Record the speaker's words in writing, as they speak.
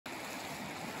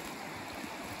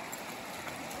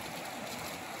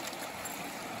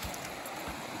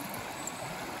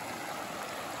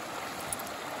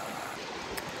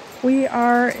We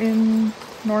are in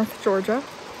North Georgia,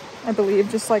 I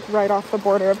believe, just like right off the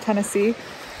border of Tennessee.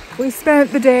 We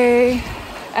spent the day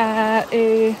at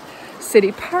a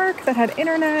city park that had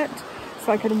internet,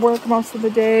 so I could work most of the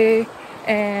day.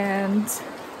 And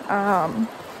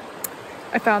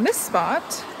I found this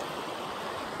spot,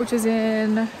 which is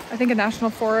in, I think, a national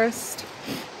forest.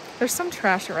 There's some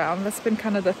trash around. That's been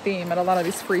kind of the theme at a lot of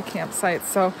these free campsites.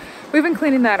 So we've been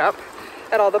cleaning that up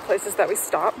at all the places that we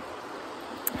stop.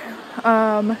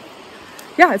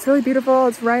 Yeah, it's really beautiful.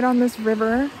 It's right on this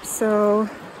river. So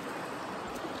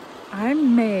I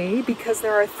may, because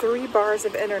there are 3 bars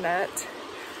of internet,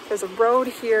 there's a road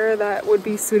here that would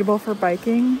be suitable for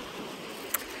biking.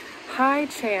 High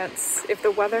chance, if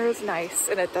the weather is nice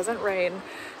and it doesn't rain,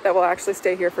 that we'll actually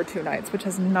stay here for 2 nights, which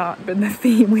has not been the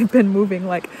theme. We've been moving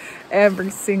like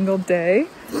every single day,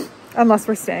 unless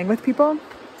we're staying with people.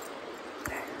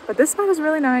 But this spot is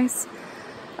really nice.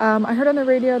 I heard on the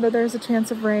radio that there's a chance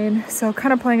of rain, so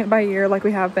kind of playing it by ear like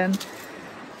we have been.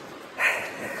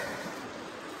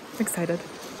 Excited.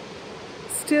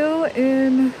 Still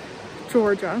in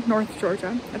Georgia, North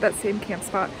Georgia, at that same camp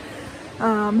spot.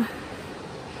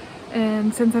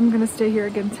 And since I'm gonna stay here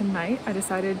again tonight, I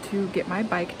decided to get my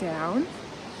bike down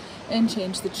and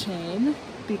change the chain,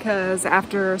 because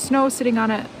after snow sitting on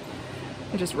it,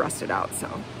 it just rusted out. So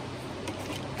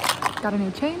got a new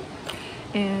chain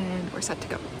and we're set to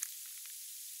go.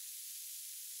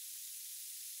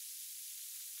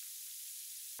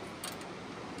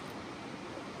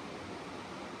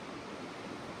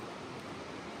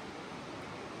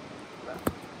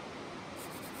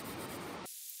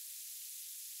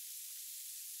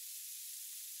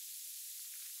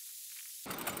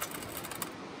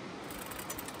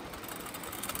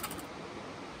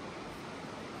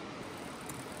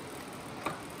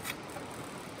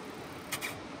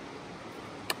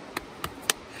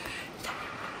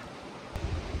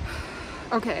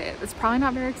 Okay, it's probably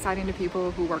not very exciting to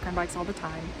people who work on bikes all the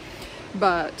time,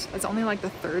 but it's only like the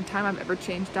 3rd time I've ever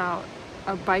changed out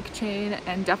a bike chain,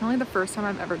 and definitely the first time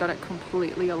I've ever done it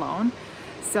completely alone.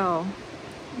 So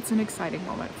it's an exciting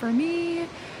moment for me,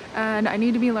 and I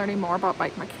need to be learning more about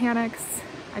bike mechanics.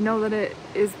 I know that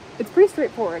it's pretty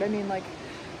straightforward. I mean, like,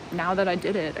 now that I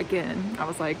did it again, I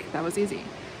was like, that was easy.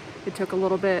 It took a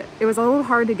little bit. It was a little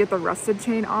hard to get the rusted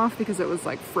chain off because it was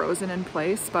like frozen in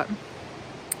place, but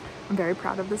I'm very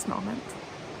proud of this moment.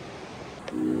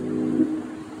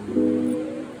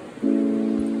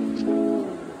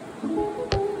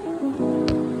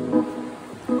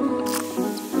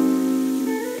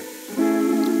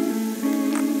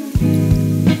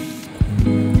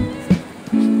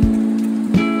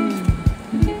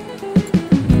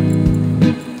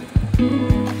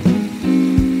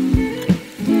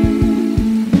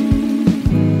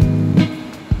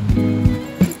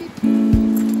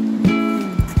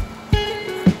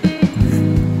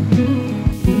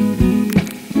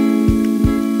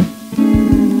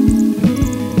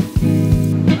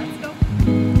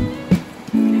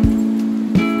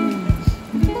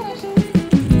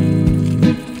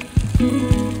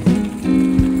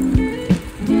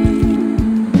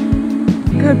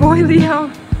 Good boy,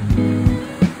 Leo.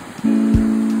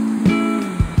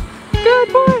 Good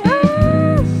boy,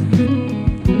 Ash.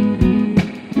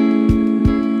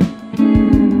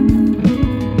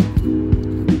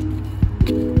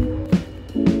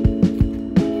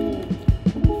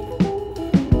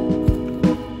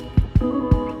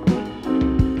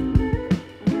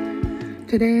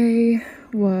 Today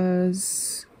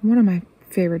was one of my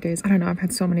favorite days. I don't know, I've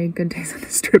had so many good days on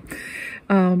this trip.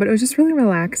 But it was just really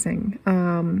relaxing.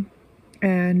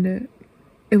 And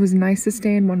it was nice to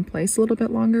stay in one place a little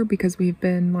bit longer because we've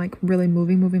been like really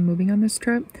moving on this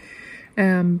trip.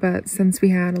 But since we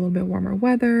had a little bit warmer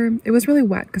weather, it was really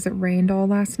wet because it rained all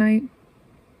last night.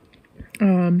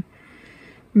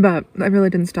 But that really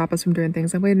didn't stop us from doing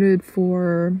things. I waited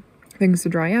for things to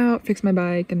dry out, fix my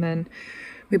bike, and then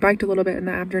we biked a little bit in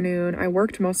the afternoon. I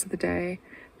worked most of the day,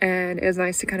 and it was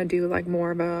nice to kind of do like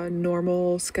more of a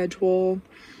normal schedule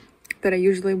that I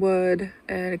usually would,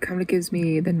 and it kind of gives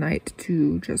me the night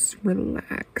to just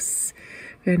relax.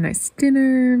 We had a nice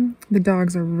dinner. The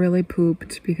dogs are really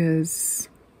pooped because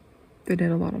they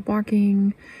did a lot of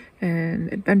walking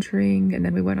and adventuring, and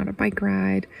then we went on a bike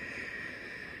ride.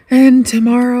 And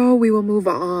tomorrow we will move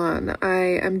on.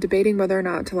 I am debating whether or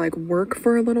not to like work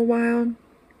for a little while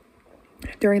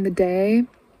during the day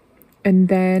and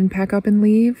then pack up and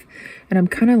leave. And I'm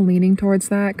kind of leaning towards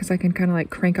that because I can kind of like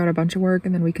crank out a bunch of work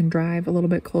and then we can drive a little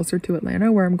bit closer to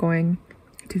Atlanta, where I'm going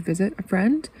to visit a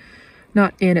friend.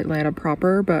 Not in Atlanta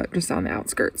proper, but just on the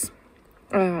outskirts.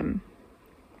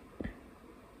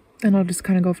 and I'll just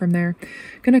kind of go from there.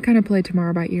 Gonna kind of play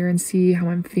tomorrow by ear and see how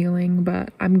I'm feeling,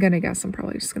 but I'm gonna guess I'm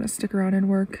probably just gonna stick around and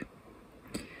work.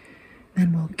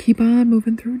 And we'll keep on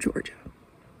moving through Georgia.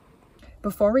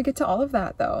 Before we get to all of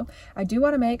that, though, I do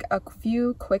want to make a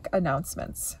few quick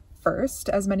announcements. First,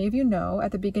 as many of you know,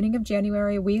 at the beginning of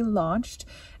January, we launched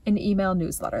an email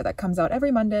newsletter that comes out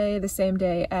every Monday, the same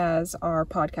day as our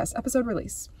podcast episode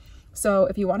release. So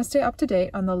if you want to stay up to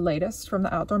date on the latest from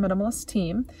the Outdoor Minimalist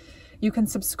team, you can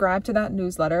subscribe to that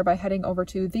newsletter by heading over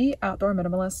to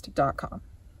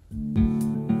theoutdoorminimalist.com.